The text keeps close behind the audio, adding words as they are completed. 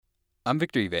I'm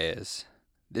Victor Ives.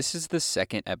 This is the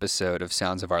second episode of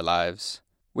Sounds of Our Lives,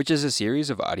 which is a series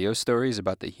of audio stories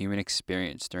about the human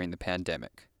experience during the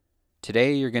pandemic.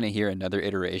 Today, you're going to hear another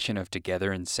iteration of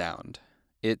Together in Sound.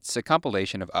 It's a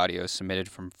compilation of audio submitted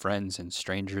from friends and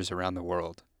strangers around the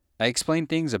world. I explained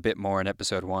things a bit more in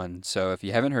episode 1, so if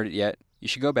you haven't heard it yet, you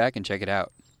should go back and check it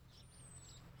out.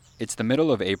 It's the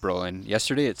middle of April, and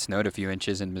yesterday it snowed a few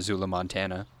inches in Missoula,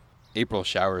 Montana. April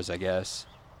showers, I guess.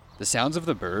 The sounds of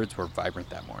the birds were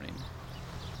vibrant that morning.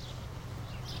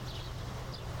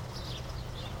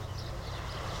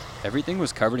 Everything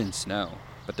was covered in snow,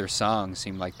 but their songs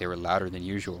seemed like they were louder than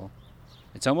usual.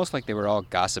 It's almost like they were all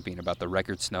gossiping about the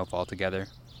record snowfall together.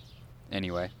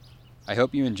 Anyway, I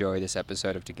hope you enjoy this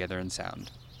episode of Together in Sound.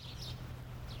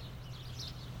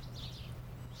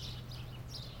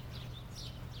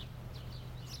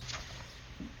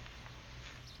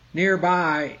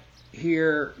 Nearby,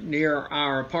 here near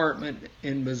our apartment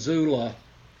in Missoula,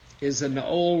 is an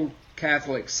old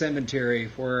Catholic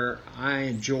cemetery where I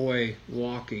enjoy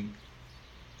walking.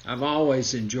 I've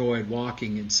always enjoyed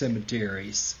walking in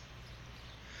cemeteries.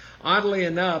 Oddly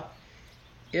enough,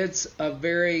 it's a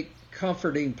very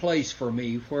comforting place for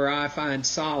me where I find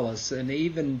solace and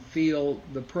even feel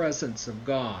the presence of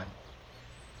God.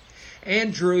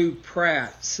 Andrew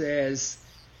Pratt says,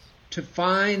 "To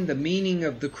find the meaning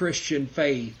of the Christian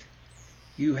faith,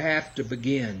 you have to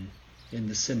begin in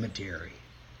the cemetery."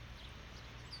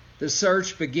 The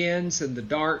search begins in the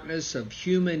darkness of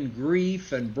human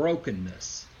grief and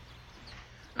brokenness.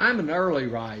 I'm an early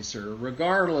riser.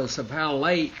 Regardless of how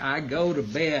late I go to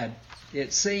bed,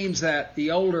 it seems that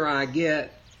the older I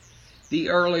get, the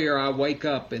earlier I wake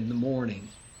up in the morning.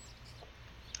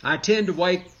 I tend to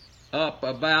wake up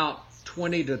about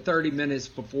 20 to 30 minutes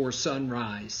before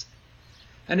sunrise.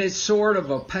 And it's sort of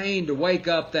a pain to wake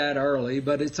up that early,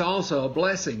 but it's also a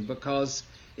blessing because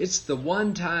it's the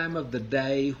one time of the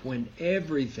day when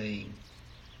everything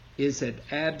is at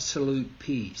absolute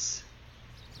peace.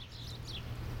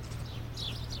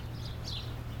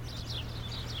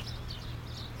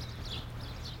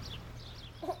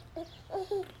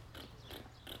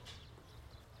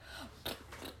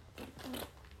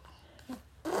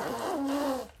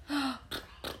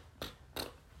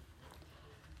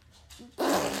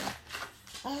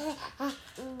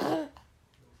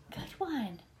 Good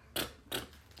one.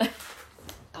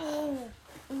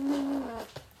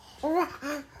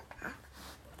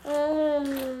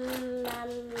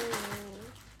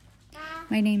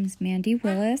 My name's Mandy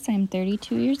Willis. I'm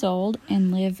 32 years old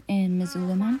and live in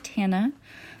Missoula, Montana.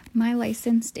 My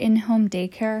licensed in-home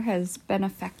daycare has been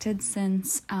affected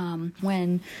since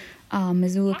when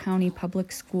Missoula County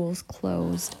Public Schools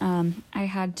closed. I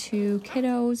had 2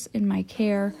 kiddos in my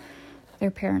care.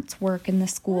 Their parents work in the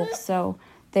school, so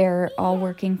they're all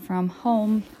working from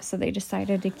home, so they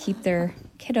decided to keep their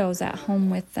kiddos at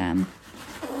home with them.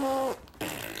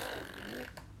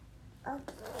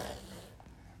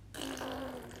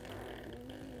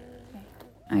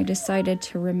 I decided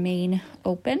to remain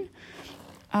open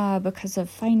because of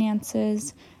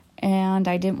finances, and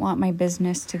I didn't want my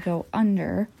business to go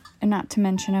under. And not to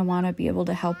mention, I want to be able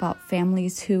to help out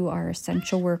families who are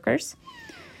essential workers.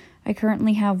 I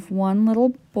currently have one little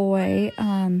boy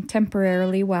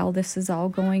temporarily while this is all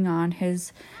going on.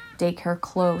 His daycare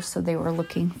closed, so they were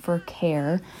looking for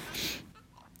care.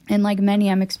 And like many,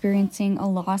 I'm experiencing a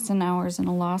loss in hours and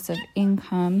a loss of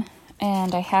income.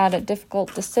 And I had a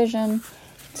difficult decision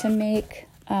to make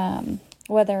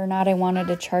whether or not I wanted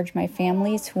to charge my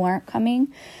families who aren't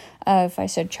coming, if I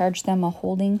should charge them a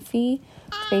holding fee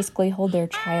to basically hold their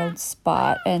child's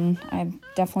spot. And I'm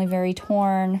definitely very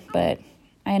torn, but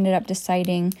I ended up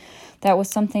deciding that was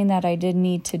something that I did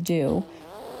need to do.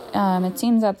 It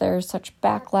seems that there's such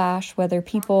backlash, whether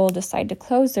people decide to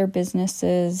close their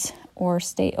businesses or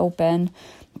stay open.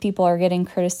 People are getting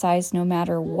criticized no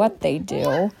matter what they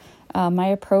do. My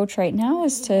approach right now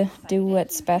is to do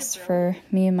what's best for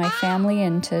me and my family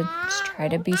and to just try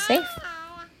to be safe.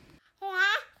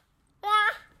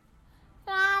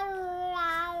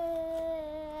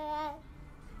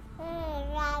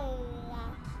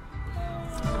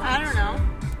 I don't know.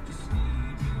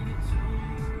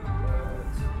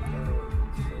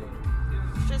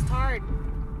 It's just hard.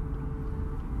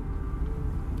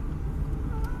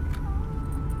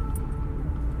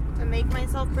 To make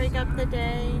myself break up the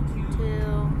day,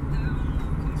 to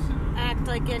act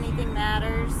like anything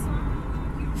matters.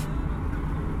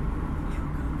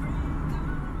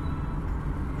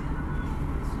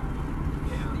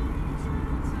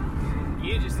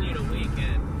 You just need a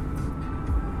weekend.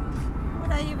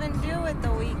 What I even do at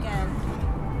the weekend?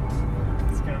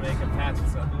 It's gonna make a Patrick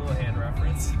Houlihan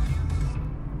reference.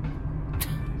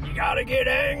 gotta get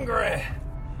angry.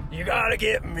 You gotta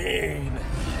get mean.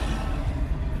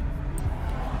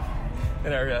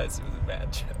 And I realized it was a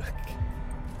bad joke.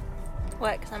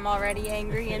 What, because I'm already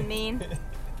angry and mean?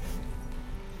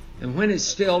 And when it's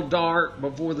still dark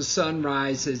before the sun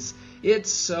rises,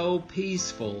 it's so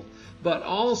peaceful, but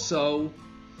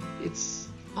it's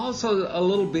also a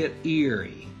little bit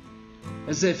eerie,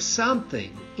 as if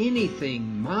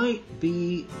anything might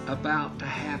be about to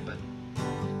happen.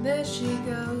 There she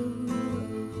goes,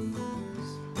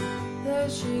 there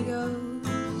she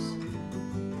goes,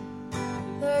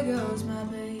 there goes my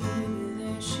baby,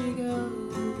 there she goes.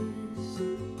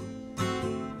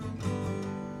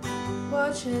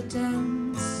 Watch her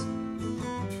dance,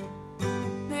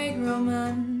 make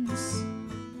romance.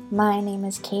 My name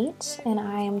is Kate, and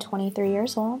I am 23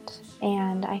 years old,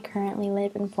 and I currently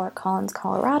live in Fort Collins,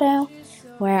 Colorado,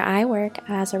 where I work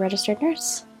as a registered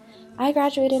nurse. I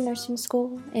graduated nursing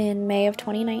school in May of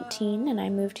 2019, and I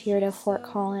moved here to Fort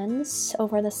Collins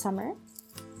over the summer,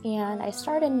 and I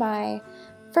started my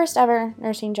first ever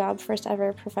nursing job, first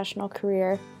ever professional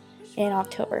career in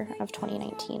October of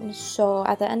 2019. So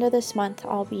at the end of this month,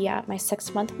 I'll be at my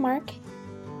 6-month mark.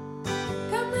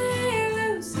 Got me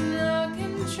losing all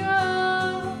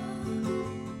control.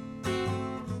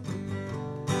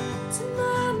 To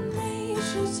my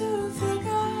nature to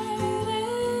forget it.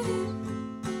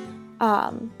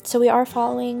 So we are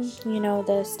following,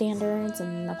 the standards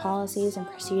and the policies and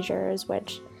procedures,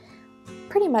 which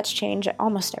pretty much change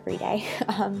almost every day.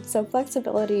 So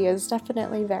flexibility is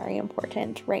definitely very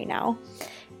important right now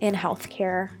in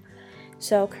healthcare.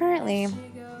 So currently,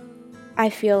 I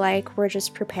feel like we're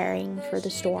just preparing for the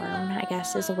storm, I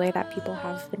guess is the way that people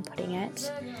have been putting it.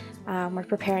 We're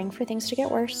preparing for things to get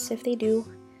worse if they do,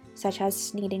 such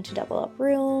as needing to double up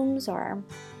rooms or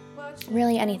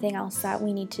really anything else that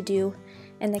we need to do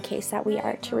in the case that we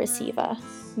are to receive a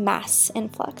mass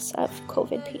influx of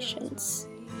COVID patients.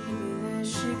 There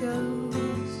she goes.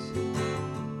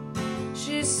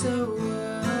 She's so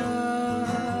wild.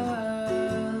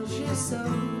 She's so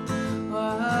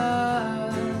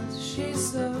wild.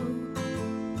 She's so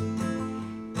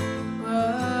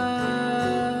wild.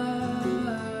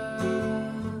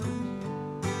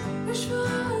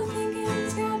 Wishful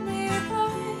thinking's got me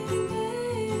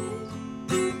blinded.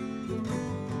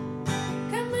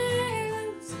 Got me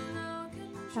losing all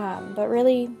control. But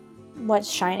really, what's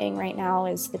shining right now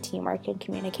is the teamwork and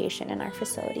communication in our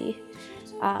facility.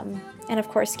 And of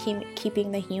course,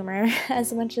 keeping the humor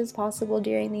as much as possible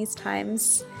during these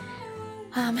times.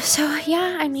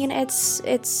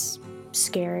 It's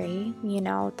scary.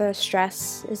 The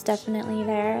stress is definitely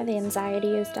there. The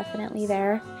anxiety is definitely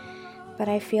there. But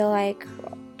I feel like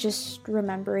just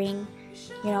remembering,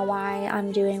 why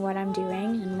I'm doing what I'm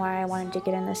doing and why I wanted to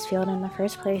get in this field in the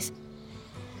first place.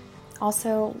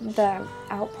 Also, the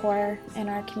outpour in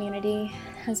our community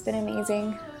has been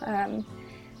amazing.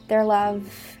 Their love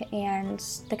and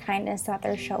the kindness that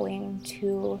they're showing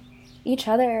to each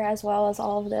other, as well as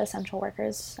all of the essential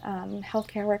workers,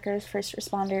 healthcare workers, first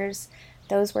responders,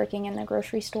 those working in the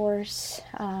grocery stores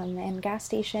and gas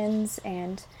stations,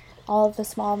 and all of the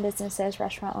small businesses,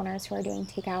 restaurant owners who are doing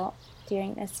takeout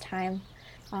during this time.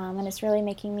 And it's really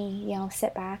making me,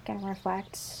 sit back and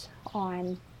reflect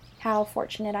on how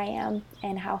fortunate I am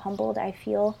and how humbled I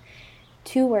feel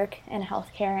to work in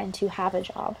healthcare and to have a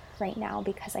job right now,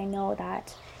 because I know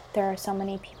that there are so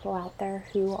many people out there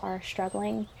who are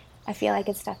struggling. I feel like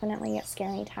it's definitely a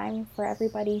scary time for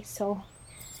everybody, so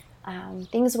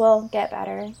things will get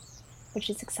better, which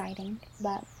is exciting,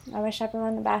 but I wish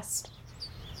everyone the best.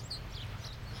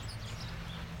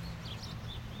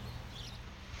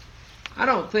 I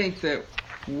don't think that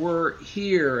we're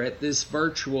here at this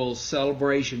virtual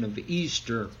celebration of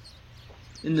Easter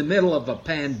in the middle of a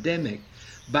pandemic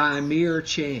by mere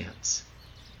chance.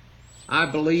 I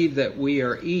believe that we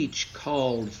are each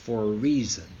called for a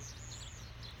reason.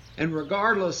 And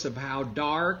regardless of how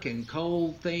dark and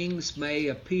cold things may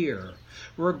appear,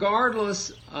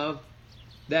 regardless of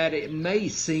that it may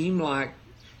seem like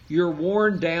you're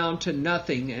worn down to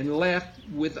nothing and left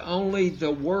with only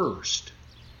the worst,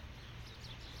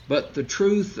 but the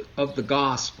truth of the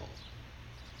gospel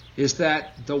is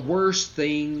that the worst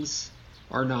things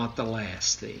are not the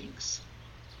last things.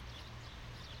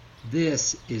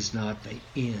 This is not the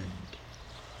end.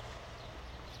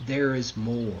 There is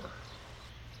more.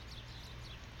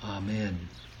 Amen.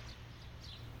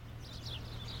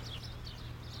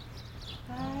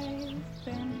 I've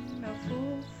been a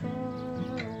fool for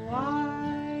a while,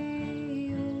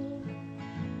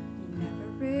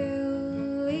 never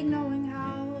really knowing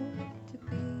how to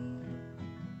be.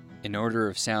 In order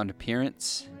of sound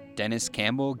appearance, Dennis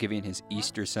Campbell giving his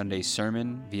Easter Sunday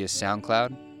sermon via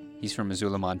SoundCloud. He's from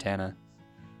Missoula, Montana.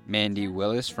 Mandy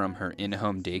Willis from her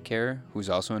in-home daycare, who's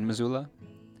also in Missoula.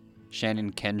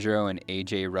 Shannon Kendrow and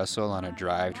AJ Russell on a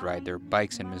drive to ride their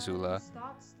bikes in Missoula.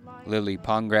 Lily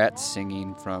Pongratz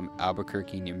singing from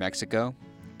Albuquerque, New Mexico.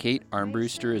 Kate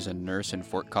Armbruster is a nurse in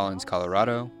Fort Collins,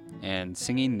 Colorado. And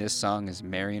singing this song is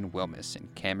Marion Wilmus in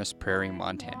Camas Prairie,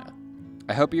 Montana.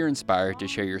 I hope you're inspired to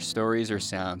share your stories or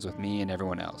sounds with me and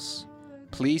everyone else.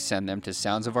 Please send them to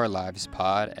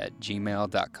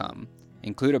soundsofourlivespod@gmail.com.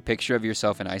 Include a picture of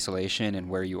yourself in isolation and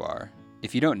where you are.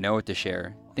 If you don't know what to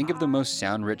share, think of the most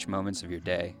sound-rich moments of your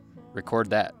day.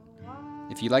 Record that.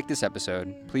 If you like this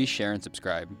episode, please share and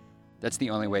subscribe. That's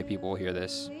the only way people will hear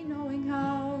this. Knowing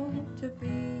how to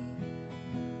be,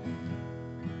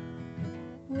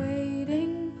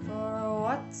 waiting for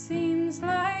what seems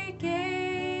like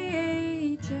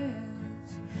ages,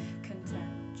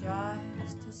 content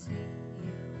just to see.